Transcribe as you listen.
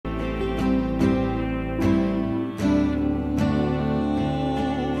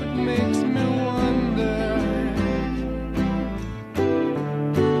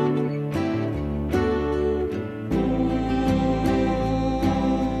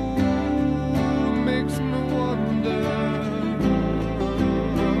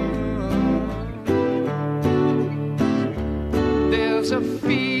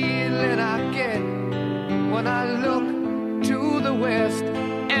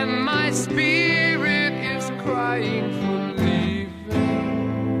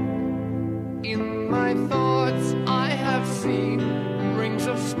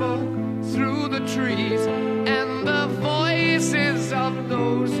smoke through the trees and the voices of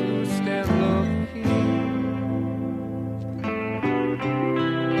those who stand looking.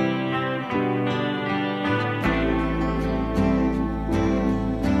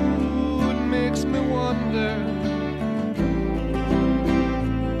 Ooh, it makes me wonder.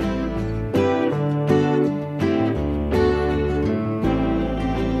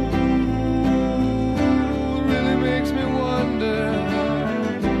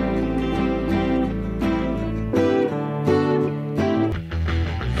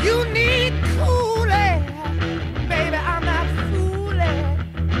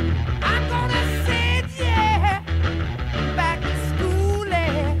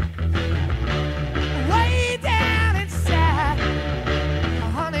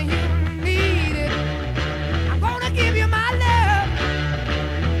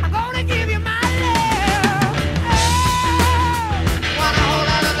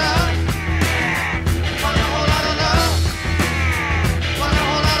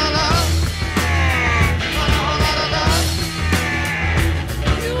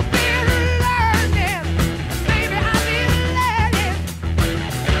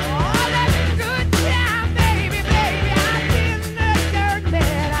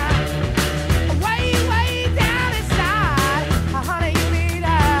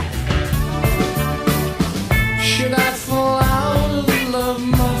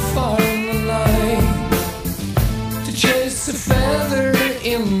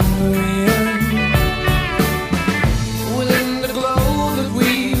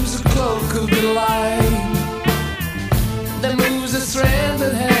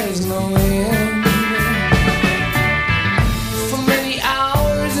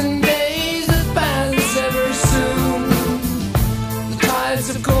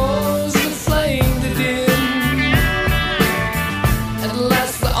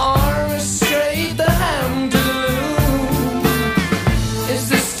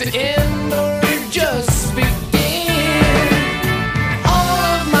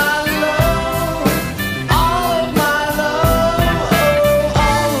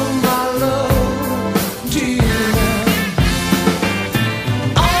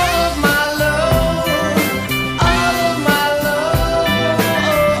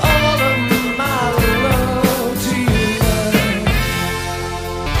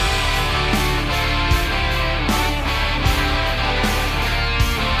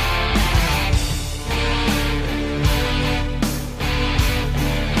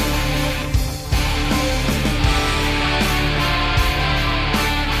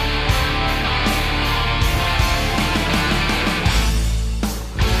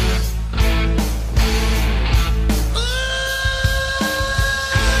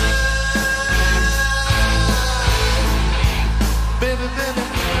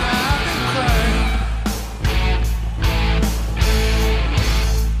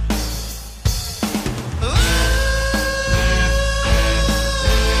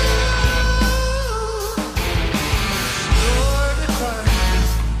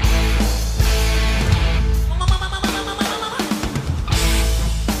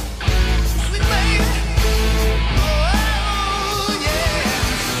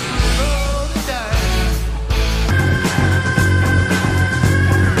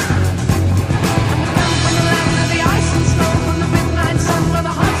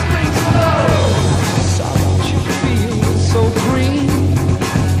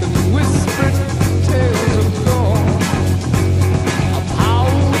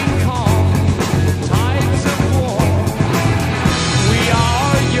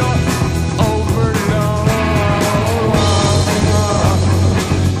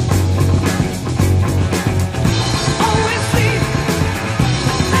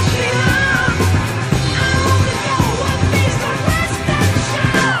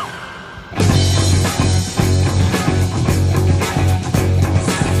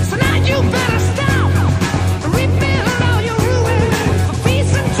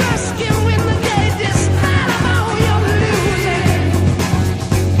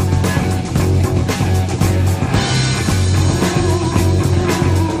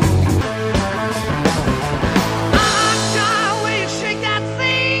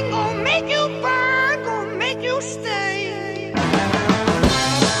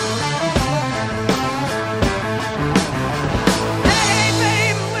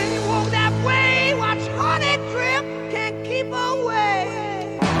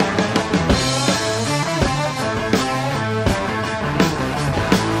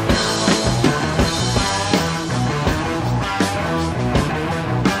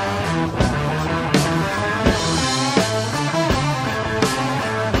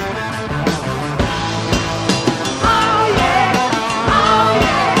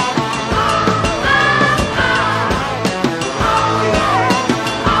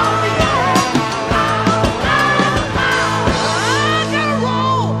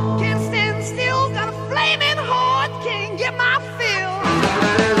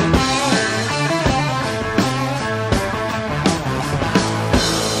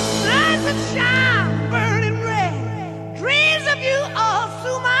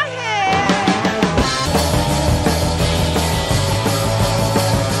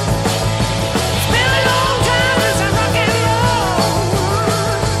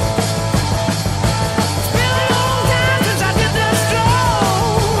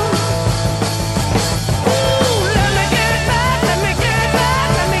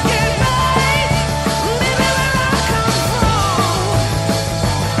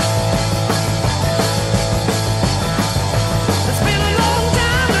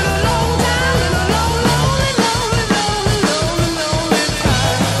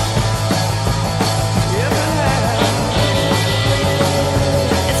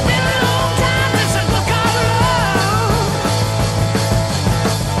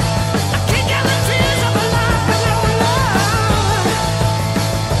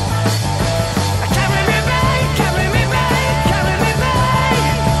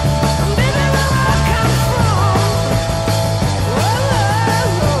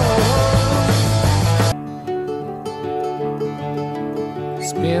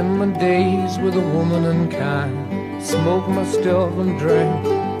 Spend my days with a woman unkind, smoke my stuff and drink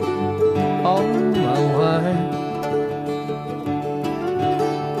all my wine.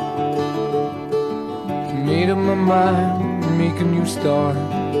 Made up my mind, make a new start,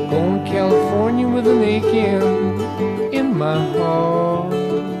 going to California with an aching in my heart.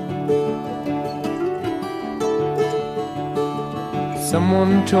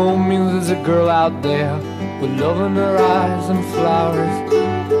 Someone told me there's a girl out there with love in her eyes and flowers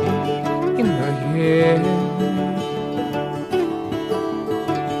in her hair.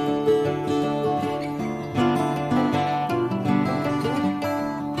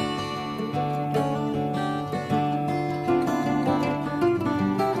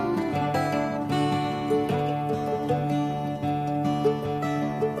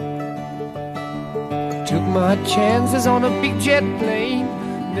 Took my chances on a big jet plane.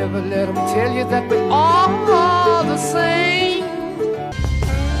 Never let them tell you that we're all the same.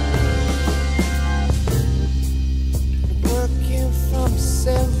 Working from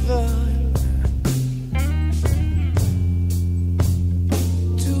 7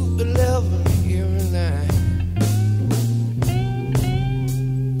 to 11 here and night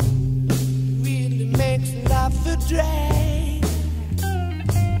really makes life a drag.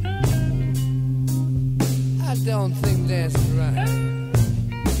 I don't think that's right.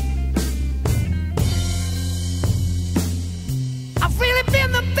 I've really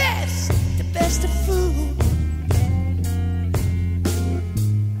been the best of food.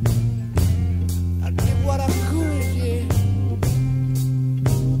 I did what I could, yeah.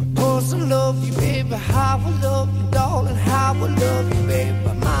 Of course I love you, baby. How I love you, darling. How I love you, baby.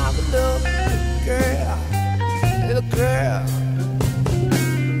 My love, little girl, little girl.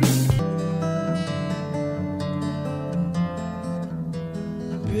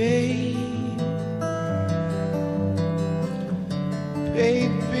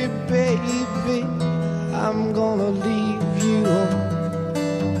 Baby, baby, I'm gonna leave you.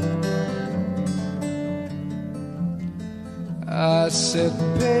 I said,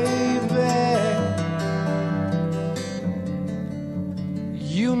 baby,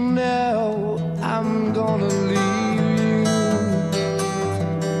 you know I'm gonna leave you.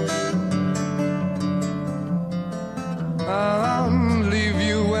 I'll leave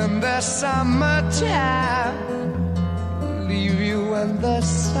you when the summertime